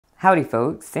Howdy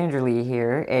folks, Sandra Lee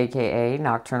here, aka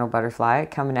Nocturnal Butterfly,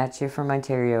 coming at you from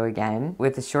Ontario again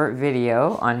with a short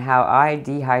video on how I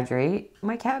dehydrate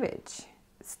my cabbage.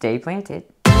 Stay planted.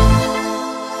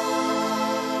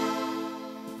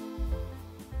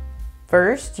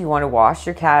 First, you want to wash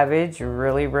your cabbage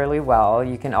really well.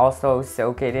 You can also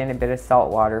soak it in a bit of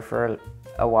salt water for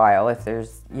a while if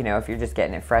there's, if you're just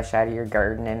getting it fresh out of your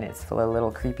garden and it's full of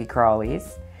little creepy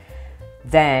crawlies.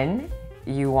 Then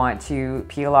you want to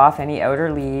peel off any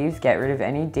outer leaves, get rid of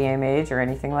any damage or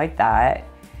anything like that.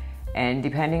 And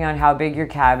depending on how big your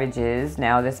cabbage is,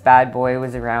 now this bad boy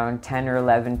was around 10 or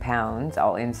 11 pounds.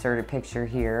 I'll insert a picture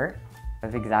here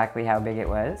of exactly how big it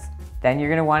was. Then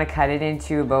you're gonna wanna cut it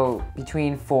into about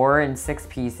between 4 and 6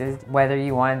 pieces, whether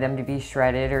you wanted them to be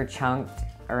shredded or chunked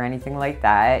or anything like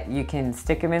that. You can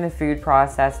stick them in the food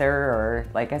processor or,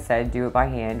 like I said, do it by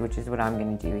hand, which is what I'm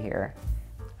gonna do here.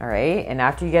 All right, and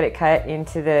after you get it cut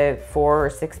into the 4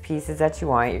 or 6 pieces that you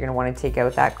want, you're gonna wanna take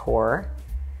out that core.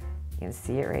 You can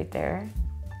see it right there.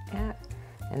 Yeah,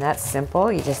 and that's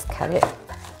simple. You just cut it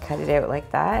out like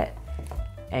that,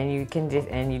 and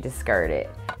you discard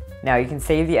it. Now you can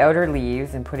save the outer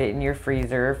leaves and put it in your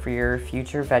freezer for your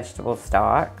future vegetable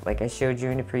stock, like I showed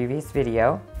you in a previous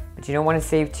video. But you don't wanna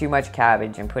save too much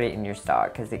cabbage and put it in your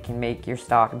stock because it can make your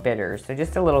stock bitter. So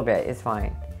just a little bit is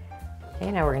fine. Okay,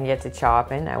 now we're gonna get to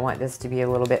chopping. I want this to be a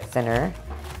little bit thinner.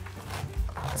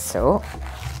 So,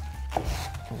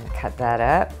 I'm gonna cut that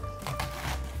up.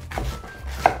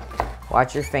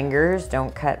 Watch your fingers,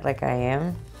 don't cut like I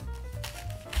am.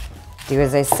 Do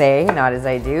as I say, not as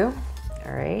I do.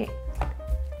 All right, now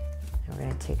we're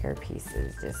gonna take our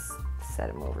pieces, just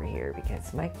set them over here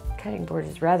because my cutting board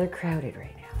is rather crowded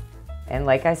right now. And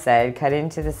like I said, cut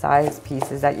into the size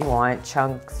pieces that you want,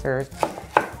 chunks or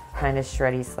kind of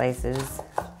shreddy slices,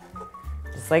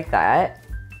 just like that.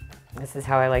 This is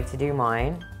how I like to do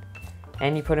mine.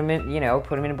 And you put them in,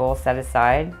 put them in a bowl, set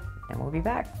aside, and we'll be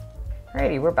back.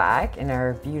 Alrighty, we're back, and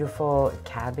our beautiful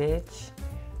cabbage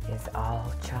is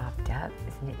all chopped up.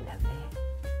 Isn't it lovely?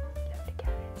 Love the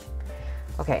cabbage.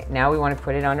 Okay, now we want to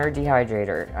put it on our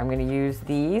dehydrator. I'm going to use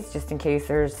these just in case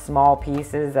there's small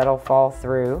pieces that'll fall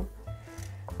through.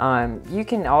 You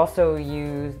can also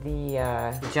use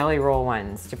the jelly roll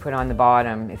ones to put on the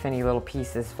bottom if any little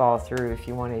pieces fall through, if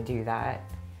you want to do that.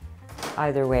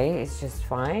 Either way, it's just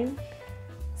fine.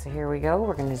 So here we go,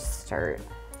 we're gonna start.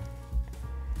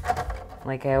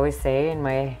 Like I always say,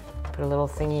 put a little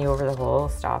thingy over the hole,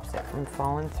 stops it from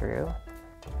falling through.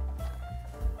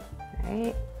 All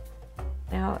right,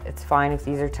 now it's fine if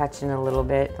these are touching a little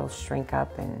bit, they'll shrink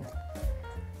up and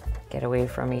get away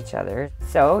from each other.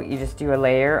 So you just do a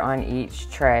layer on each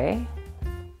tray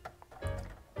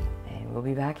and we'll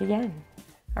be back again.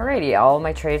 Alrighty, all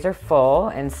my trays are full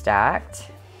and stacked,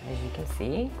 as you can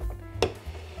see,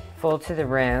 full to the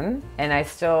rim. And I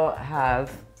still have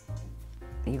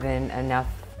even enough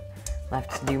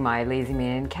left to do my Lazy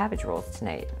Man cabbage rolls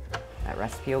tonight. That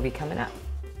recipe will be coming up.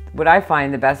 What I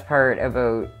find the best part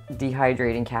about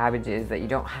dehydrating cabbage is that you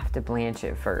don't have to blanch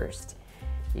it first.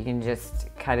 You can just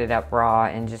cut it up raw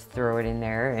and just throw it in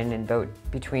there, and in about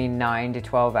between 9 to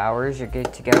 12 hours, you're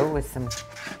good to go with some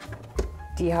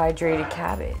dehydrated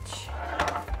cabbage.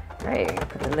 All right,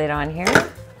 put the lid on here.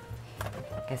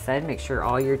 Like I said, make sure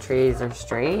all your trays are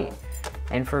straight.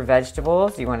 And for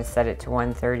vegetables, you want to set it to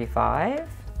 135.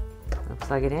 I'll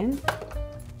plug it in.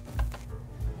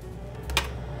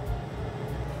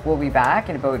 We'll be back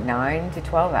in about 9 to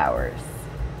 12 hours.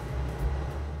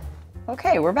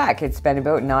 Okay, we're back. It's been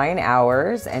about 9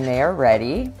 hours and they are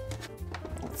ready.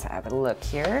 Let's have a look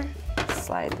here.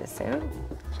 Slide this out.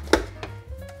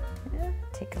 Yeah,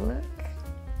 take a look.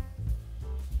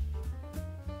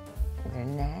 Very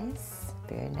nice,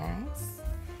 very nice.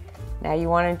 Now you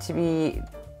want it to be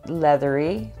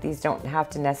leathery. These don't have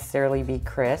to necessarily be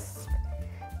crisp,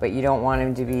 but you don't want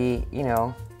them to be,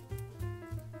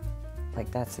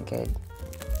 like that's a good,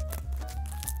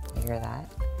 you hear that?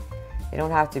 They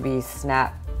don't have to be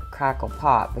snap, crackle,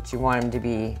 pop, but you want them to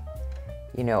be,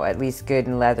 at least good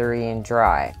and leathery and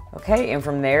dry. Okay, and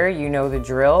from there, you know the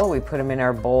drill. We put them in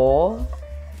our bowl,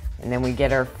 and then we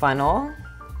get our funnel,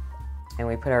 and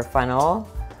we put our funnel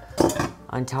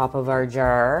on top of our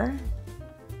jar.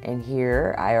 And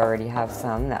here, I already have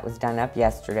some that was done up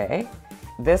yesterday.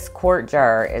 This quart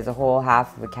jar is a whole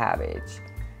half of a cabbage.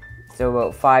 So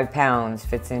about 5 pounds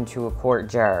fits into a quart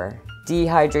jar.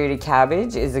 Dehydrated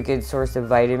cabbage is a good source of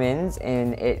vitamins,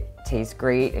 and it tastes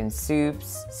great in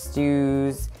soups,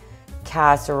 stews,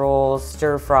 casseroles,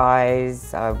 stir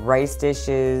fries, rice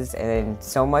dishes, and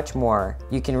so much more.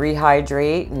 You can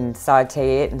rehydrate and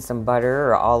saute it in some butter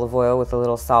or olive oil with a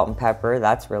little salt and pepper.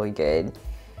 That's really good.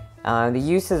 The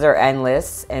uses are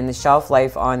endless, and the shelf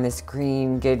life on this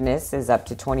green goodness is up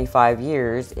to 25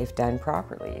 years if done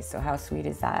properly. So how sweet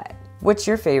is that? What's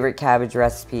your favorite cabbage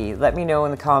recipe? Let me know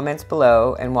in the comments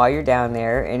below, and while you're down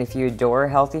there, and if you adore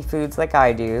healthy foods like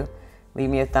I do, leave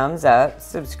me a thumbs up,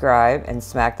 subscribe, and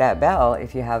smack that bell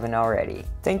if you haven't already.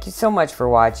 Thank you so much for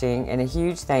watching, and a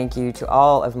huge thank you to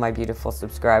all of my beautiful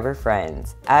subscriber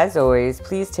friends. As always,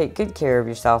 please take good care of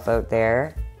yourself out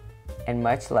there, and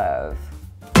much love.